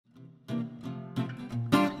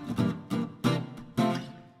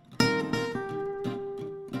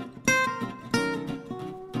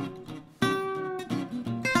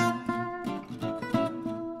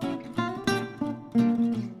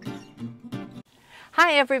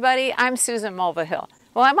Hi everybody, I'm Susan Mulvihill.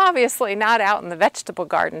 Well, I'm obviously not out in the vegetable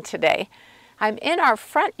garden today. I'm in our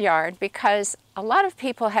front yard because a lot of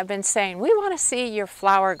people have been saying, we want to see your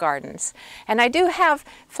flower gardens. And I do have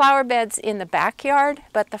flower beds in the backyard,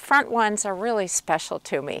 but the front ones are really special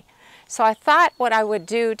to me. So I thought what I would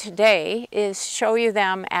do today is show you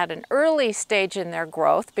them at an early stage in their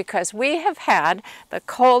growth, because we have had the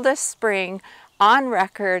coldest spring on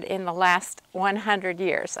record in the last 100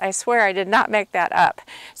 years. I swear I did not make that up.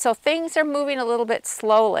 So things are moving a little bit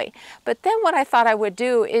slowly. But then what I thought I would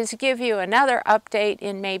do is give you another update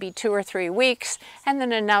in maybe 2 or 3 weeks, and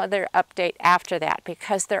then another update after that,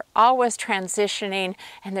 because they're always transitioning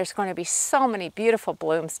and there's going to be so many beautiful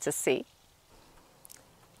blooms to see.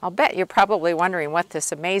 I'll bet you're probably wondering what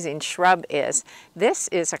this amazing shrub is. This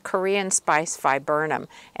is a Korean spice viburnum,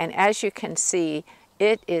 and as you can see,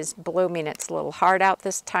 it is blooming its little heart out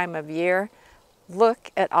this time of year. Look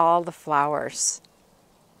at all the flowers.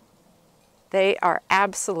 They are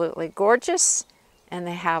absolutely gorgeous, and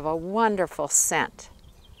they have a wonderful scent.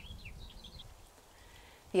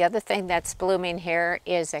 The other thing that's blooming here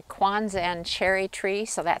is a Kwanzan cherry tree,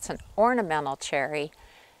 so that's an ornamental cherry,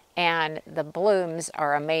 and the blooms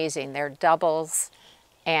are amazing. They're doubles,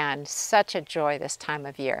 and such a joy this time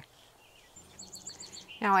of year.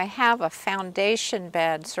 Now I have a foundation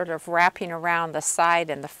bed sort of wrapping around the side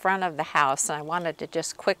and the front of the house, and I wanted to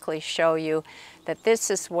just quickly show you that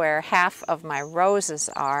this is where half of my roses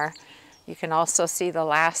are. You can also see the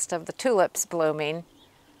last of the tulips blooming.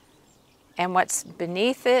 And what's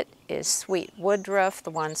beneath it is sweet woodruff,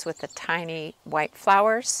 the ones with the tiny white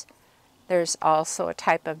flowers. There's also a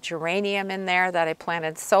type of geranium in there that I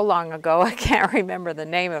planted so long ago I can't remember the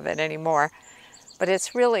name of it anymore. But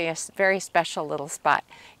it's really a very special little spot.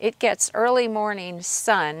 It gets early morning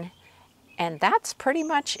sun, and that's pretty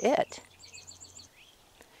much it.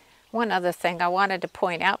 One other thing I wanted to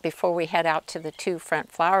point out before we head out to the 2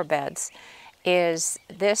 front flower beds is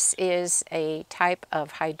this is a type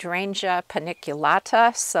of hydrangea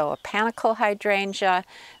paniculata, so a panicle hydrangea.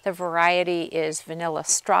 The variety is vanilla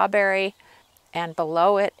strawberry, and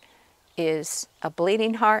below it is a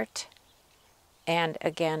bleeding heart, and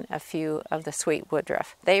again a few of the sweet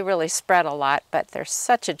woodruff. They really spread a lot, but they're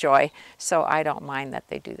such a joy, so I don't mind that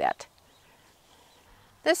they do that.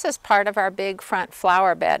 This is part of our big front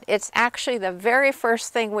flower bed. It's actually the very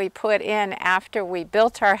first thing we put in after we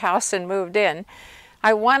built our house and moved in.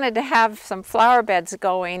 I wanted to have some flower beds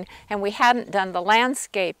going, and we hadn't done the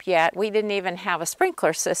landscape yet. We didn't even have a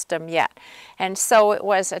sprinkler system yet. And so it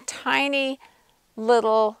was a tiny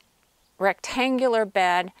little rectangular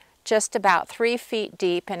bed, just about 3 feet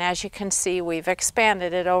deep, and as you can see, we've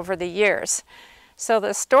expanded it over the years. So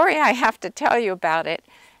the story I have to tell you about it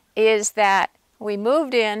is that we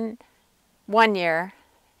moved in 1 year,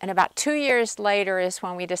 and about 2 years later is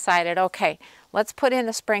when we decided, okay, let's put in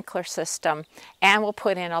the sprinkler system and we'll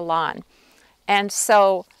put in a lawn. And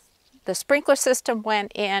so the sprinkler system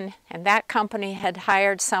went in, and that company had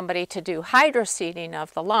hired somebody to do hydro seeding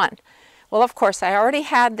of the lawn. Well, of course, I already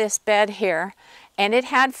had this bed here, and it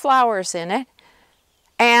had flowers in it,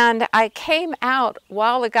 and I came out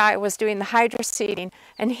while the guy was doing the hydro seeding,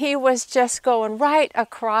 and he was just going right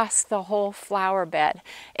across the whole flower bed.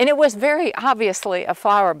 And it was very obviously a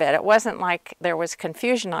flower bed. It wasn't like there was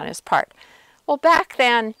confusion on his part. Well, back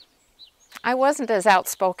then, I wasn't as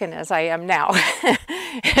outspoken as I am now.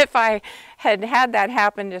 If I had had that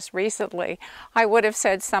happen just recently, I would have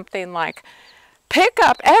said something like, pick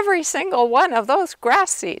up every single one of those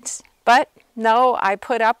grass seeds. But no, I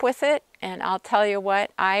put up with it, and I'll tell you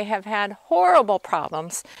what, I have had horrible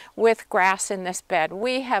problems with grass in this bed.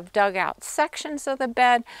 We have dug out sections of the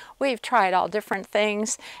bed, we've tried all different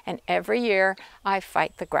things, and every year I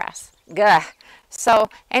fight the grass. Gah. So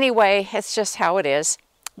anyway, it's just how it is.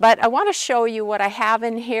 But I want to show you what I have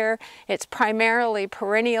in here. It's primarily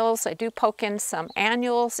perennials. I do poke in some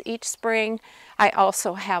annuals each spring. I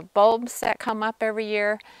also have bulbs that come up every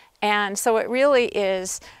year, and so it really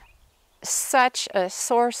is such a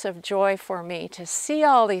source of joy for me to see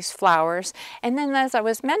all these flowers. And then, as I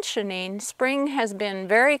was mentioning, spring has been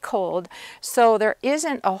very cold, so there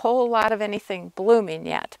isn't a whole lot of anything blooming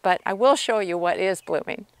yet, but I will show you what is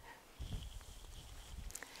blooming.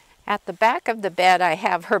 At the back of the bed I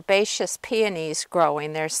have herbaceous peonies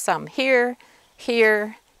growing. There's some here,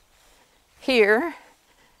 here, here,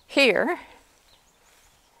 here,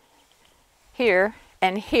 here,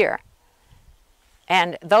 and here.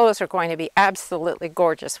 And those are going to be absolutely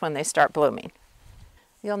gorgeous when they start blooming.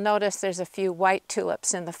 You'll notice there's a few white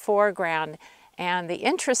tulips in the foreground, and the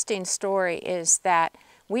interesting story is that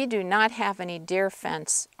we do not have any deer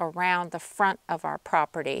fence around the front of our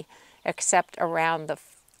property. except around the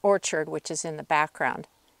orchard, which is in the background.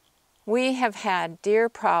 We have had deer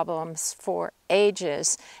problems for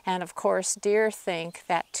ages, and of course deer think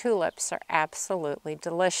that tulips are absolutely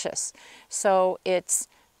delicious. So it's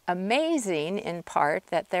amazing in part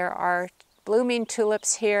that there are blooming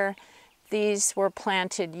tulips here. These were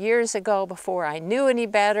planted years ago before I knew any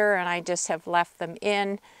better, and I just have left them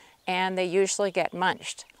in, and they usually get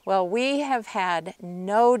munched. Well, we have had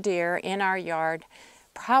no deer in our yard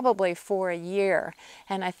probably for a year,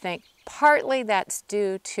 and I think partly that's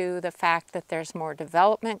due to the fact that there's more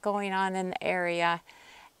development going on in the area,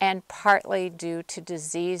 and partly due to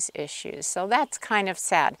disease issues. So that's kind of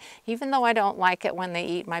sad. Even though I don't like it when they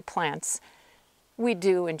eat my plants, we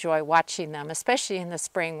do enjoy watching them, especially in the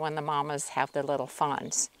spring when the mamas have their little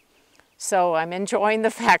fawns. So I'm enjoying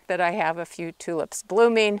the fact that I have a few tulips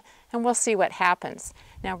blooming, and we'll see what happens.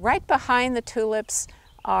 Now, right behind the tulips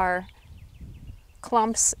are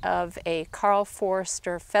clumps of a Karl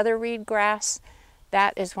Forster featherweed grass.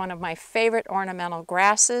 That is one of my favorite ornamental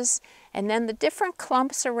grasses. And then the different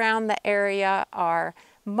clumps around the area are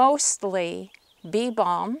mostly bee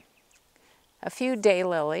balm, a few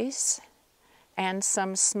daylilies, and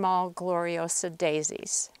some small Gloriosa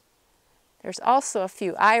daisies. There's also a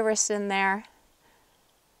few iris in there.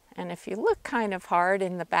 And if you look kind of hard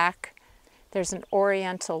in the back, there's an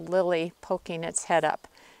oriental lily poking its head up.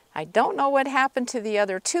 I don't know what happened to the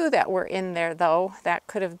other two that were in there, though. That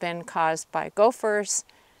could have been caused by gophers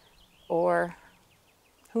or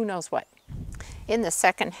who knows what. In the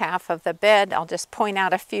second half of the bed, I'll just point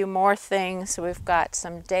out a few more things. We've got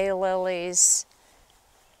some daylilies,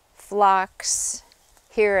 phlox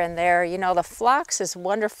here and there. You know, the phlox is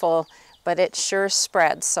wonderful, but it sure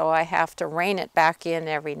spreads, so I have to rein it back in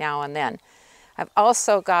every now and then. I've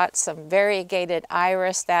also got some variegated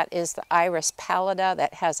iris. That is the Iris pallida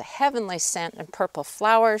that has a heavenly scent and purple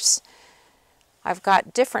flowers. I've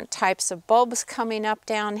got different types of bulbs coming up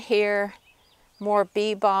down here. More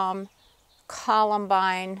bee balm,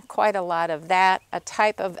 columbine, quite a lot of that. A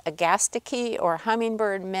type of agastache or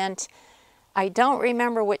hummingbird mint. I don't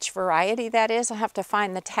remember which variety that is. I'll have to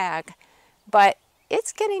find the tag. But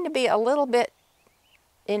it's getting to be a little bit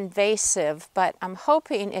invasive, but I'm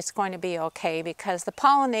hoping it's going to be okay because the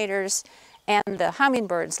pollinators and the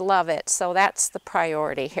hummingbirds love it, so that's the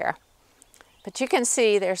priority here. But you can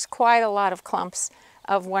see there's quite a lot of clumps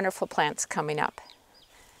of wonderful plants coming up.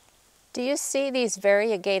 Do you see these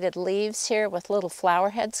variegated leaves here with little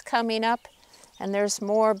flower heads coming up? And there's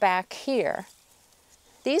more back here.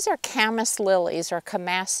 These are camas lilies or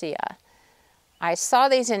camassia. I saw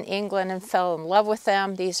these in England and fell in love with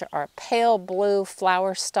them. These are pale blue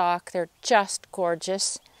flower stalk. They're just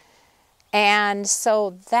gorgeous. And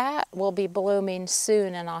so that will be blooming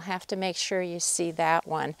soon, and I'll have to make sure you see that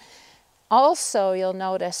one. Also, you'll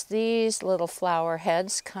notice these little flower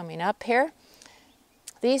heads coming up here.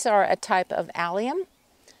 These are a type of allium.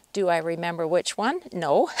 Do I remember which one?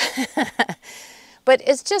 No. But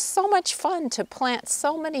it's just so much fun to plant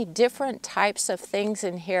so many different types of things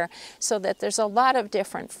in here so that there's a lot of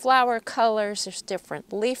different flower colors, there's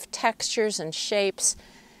different leaf textures and shapes,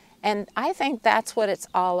 and I think that's what it's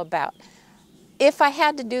all about. If I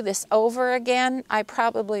had to do this over again, I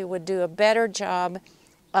probably would do a better job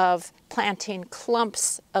of planting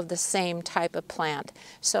clumps of the same type of plant.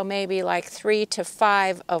 So maybe like 3 to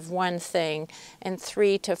 5 of one thing and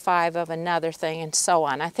 3 to 5 of another thing and so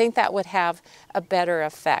on. I think that would have a better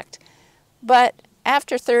effect. But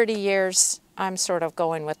after 30 years, I'm sort of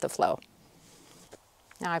going with the flow.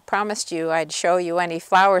 Now I promised you I'd show you any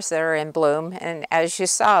flowers that are in bloom, and as you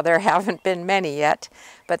saw, there haven't been many yet.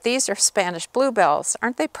 But these are Spanish bluebells.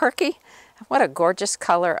 Aren't they perky? What a gorgeous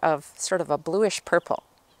color of sort of a bluish purple.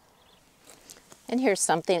 And here's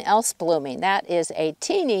something else blooming. That is a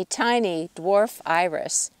teeny tiny dwarf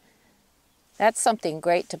iris. That's something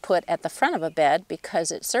great to put at the front of a bed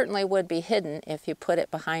because it certainly would be hidden if you put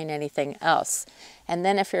it behind anything else. And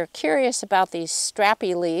then if you're curious about these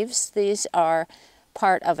strappy leaves, these are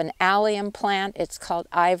part of an allium plant. It's called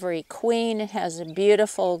Ivory Queen. It has a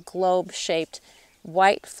beautiful globe-shaped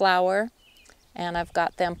white flower, and I've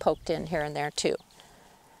got them poked in here and there too.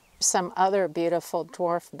 Some other beautiful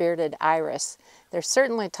dwarf bearded iris. They're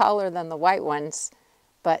certainly taller than the white ones,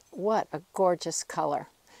 but what a gorgeous color.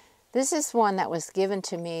 This is one that was given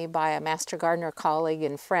to me by a master gardener colleague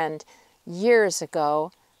and friend years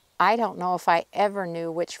ago. I don't know if I ever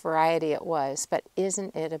knew which variety it was, but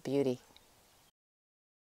isn't it a beauty?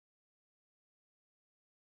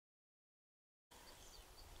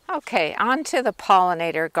 Okay, on to the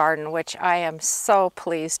pollinator garden, which I am so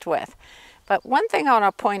pleased with. But one thing I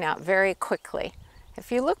want to point out very quickly,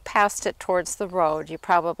 If you look past it towards the road, you're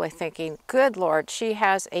probably thinking, good Lord, she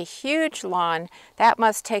has a huge lawn. That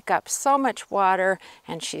must take up so much water,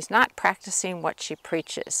 and she's not practicing what she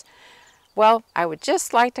preaches. Well, I would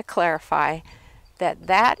just like to clarify that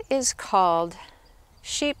that is called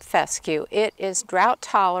sheep fescue. It is drought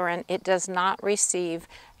tolerant. It does not receive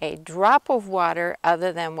a drop of water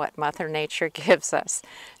other than what Mother Nature gives us.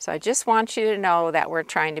 So I just want you to know that we're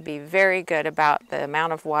trying to be very good about the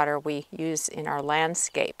amount of water we use in our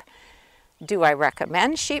landscape. Do I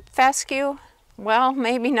recommend sheep fescue? Well,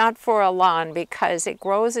 maybe not for a lawn because it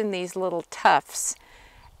grows in these little tufts,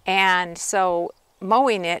 and so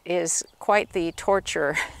mowing it is quite the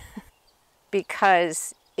torture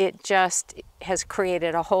because it just has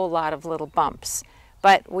created a whole lot of little bumps.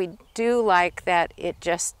 But we do like that it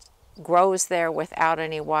just grows there without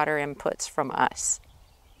any water inputs from us.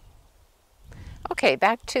 Okay,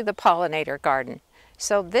 back to the pollinator garden.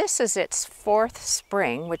 So this is its 4th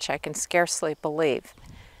spring, which I can scarcely believe.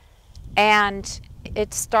 And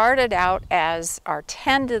it started out as our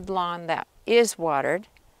tended lawn that is watered,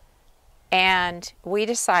 and we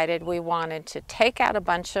decided we wanted to take out a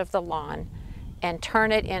bunch of the lawn and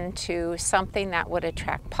turn it into something that would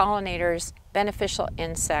attract pollinators, beneficial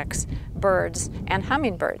insects, birds, and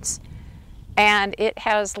hummingbirds. And it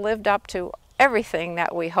has lived up to everything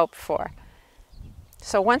that we hoped for.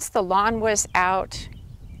 So once the lawn was out,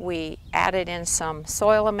 we added in some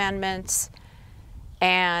soil amendments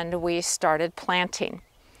and we started planting.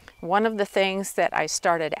 One of the things that I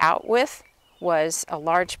started out with was a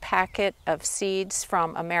large packet of seeds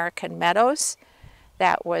from American Meadows.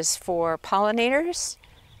 That was for pollinators,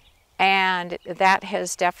 and that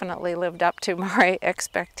has definitely lived up to my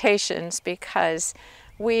expectations because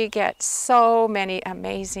we get so many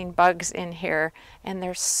amazing bugs in here, and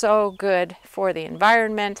they're so good for the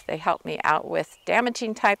environment. They help me out with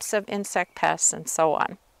damaging types of insect pests and so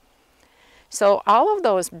on. So all of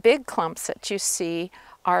those big clumps that you see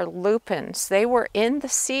are lupins. They were in the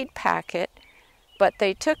seed packet, but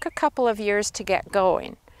they took a couple of years to get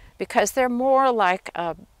going, because they're more like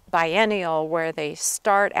a biennial where they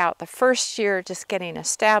start out the first year just getting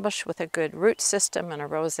established with a good root system and a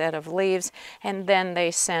rosette of leaves, and then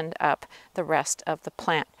they send up the rest of the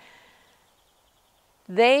plant.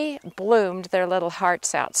 They bloomed their little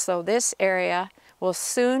hearts out, so this area will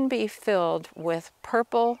soon be filled with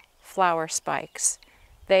purple flower spikes.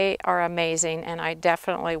 They are amazing, and I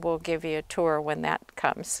definitely will give you a tour when that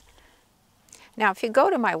comes. Now, if you go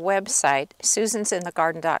to my website,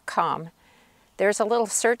 susansinthegarden.com, there's a little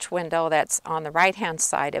search window that's on the right-hand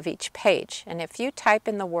side of each page. And if you type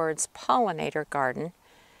in the words pollinator garden,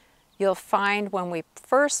 you'll find when we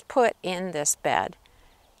first put in this bed,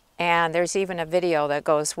 and there's even a video that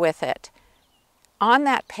goes with it. On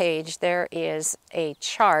that page, there is a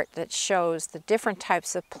chart that shows the different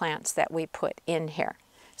types of plants that we put in here.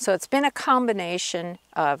 So it's been a combination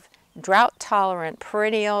of drought-tolerant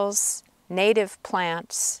perennials, native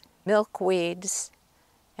plants, milkweeds,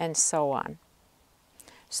 and so on.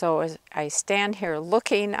 So as I stand here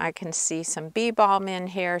looking, I can see some bee balm in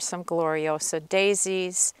here, some Gloriosa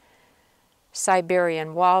daisies,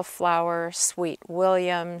 Siberian wallflower, sweet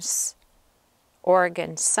Williams,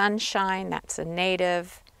 Oregon sunshine, that's a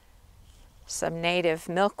native, some native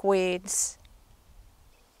milkweeds.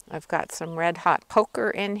 I've got some red hot poker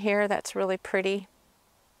in here that's really pretty.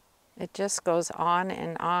 It just goes on,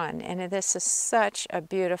 and this is such a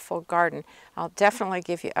beautiful garden. I'll definitely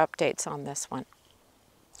give you updates on this one.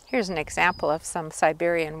 Here's an example of some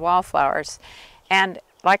Siberian wallflowers, and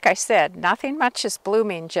like I said, nothing much is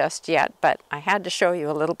blooming just yet, but I had to show you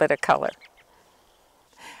a little bit of color.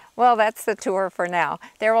 Well, that's the tour for now.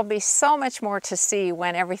 There will be so much more to see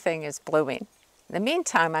when everything is blooming. In the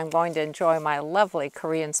meantime, I'm going to enjoy my lovely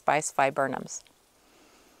Korean spice viburnums.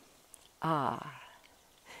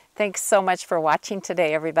 Thanks so much for watching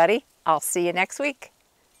today, everybody. I'll see you next week.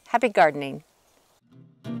 Happy gardening.